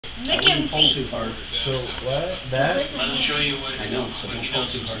Lick him pull feet. too hard. So what? That? Let him show you what I know, so when he don't pull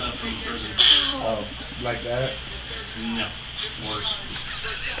does some too hard. stuff from prison. Oh, like that? No, worse.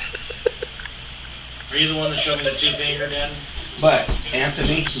 Are you the one that showed me the two finger, Dad? But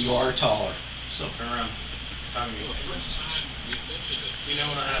Anthony, you are taller. So turn around. Talk to me. You know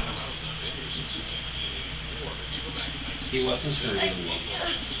what happened? He wasn't hurt anymore.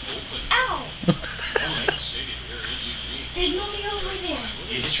 Ow! There's nobody over there.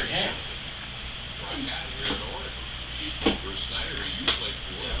 You hit your head.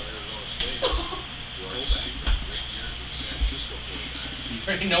 You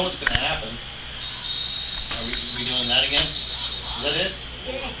already know what's going to happen. Are we doing that again? Is that it?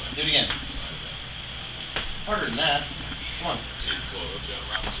 Yeah. Do it again. Harder than that. Come on.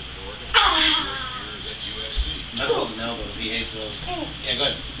 Knuckles and elbows. He hates those. Yeah, go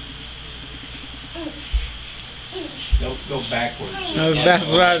ahead. Go backwards. That's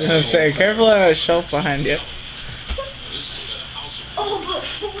what I was gonna say. Careful of that shelf behind you. Oh, but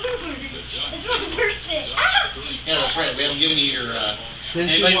it's my birthday. Ah! Yeah, that's right. We haven't given you your. Didn't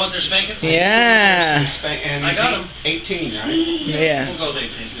Anybody you want their spankings? Yeah. And I he's got him. 18, right? Yeah. We'll go with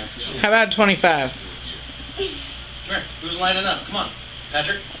 18. Here. How about 25? Come here. Who's lining up? Come on.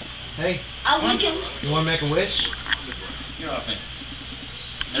 Patrick, Hey, I'll lick him. you want to make a wish? you're off me.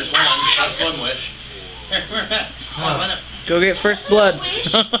 There's one. That's one wish. Here, come here, Pat. Come on, line up. Go get first blood.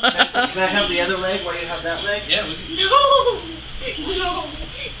 Wish? Can I have the other leg while you have that leg? Yeah, we can. No! No!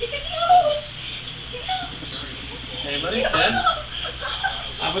 No! Anybody? Dad?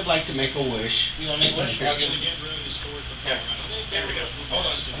 I would like to make a wish. You want to make a wish? I'll give it. Here. There we go. Hold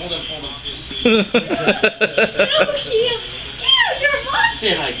him. No, Kia! Kia, you're a monster!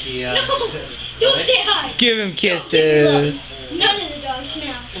 Say hi, Kia. No! Don't say hi! Give him Don't give me kisses. love. None of the dogs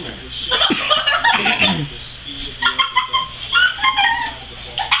now. Come here.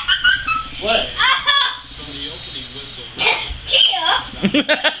 What? Kia! Come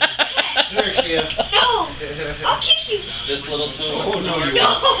here, Kia. No! I'll kick you! This little tool. Oh, no, you're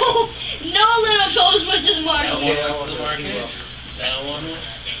No! No little toes went to the That market. one went to the market. That one.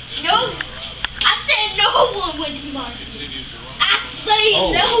 No! I said no one went to the market. I say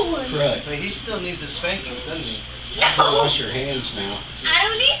Oh, no one. crud. But he still needs a spanking, doesn't he? No! Wash your hands now. I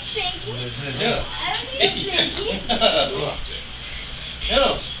don't need spanking. No. I don't need spanking.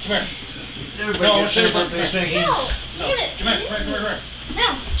 No. Come here. Everybody No, gets seriously, their come here. No! spankings. No. Give it. Come here. Come here. Come here. Come here.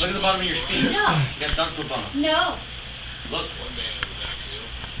 No! Look at the bottom of your feet. No! You got dog poop on them. No! Look.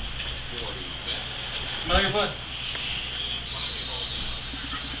 Smell your foot.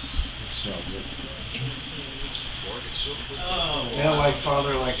 So good. Oh. Yeah, like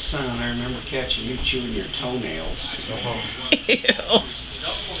father, like son. I remember catching you chewing your toenails. Ew.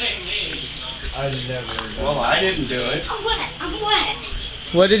 I never. Well, I didn't do it. I'm wet. I'm wet.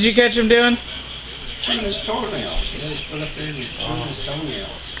 What did you catch him doing? Chewing his toenails. He had his foot up there and he's chewing his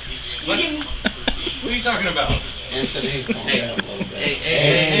toenails. What? What are you talking about? Anthony, calm Hey. down a little bit.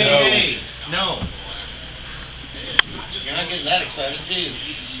 Hey. No. You're not getting that excited. Jeez.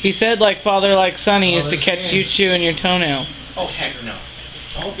 He said like father, like son. He used to catch you chewing your toenails. Oh, heck no.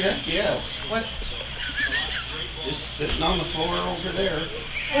 Oh, heck yes. What? Just sitting on the floor over there.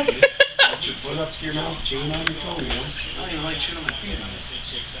 Put your foot up to your mouth, chewing on your toenails. I don't even like chewing on my fingernails.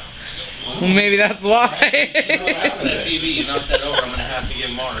 Well, maybe that's why. After that TV, you knock that over, I'm going to have to give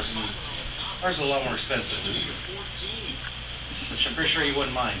Mars. And ours is a lot more expensive. Which I'm pretty sure you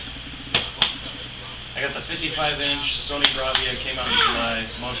wouldn't mind. I got the 55-inch Sony Bravia, came out in July,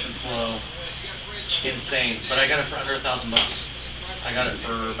 motion flow, insane. But I got it for under $1,000. I got it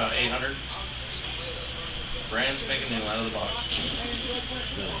for about 800. Brand spanking new out of the box.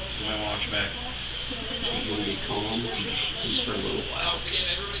 You might watch back. You're going to be calm just for a little while.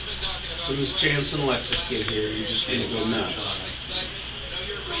 As soon as Chance and Alexis get here, you're just going to go nuts.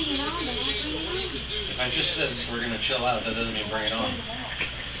 Bring it on, baby. If I just said we're going to chill out, that doesn't mean bring it on.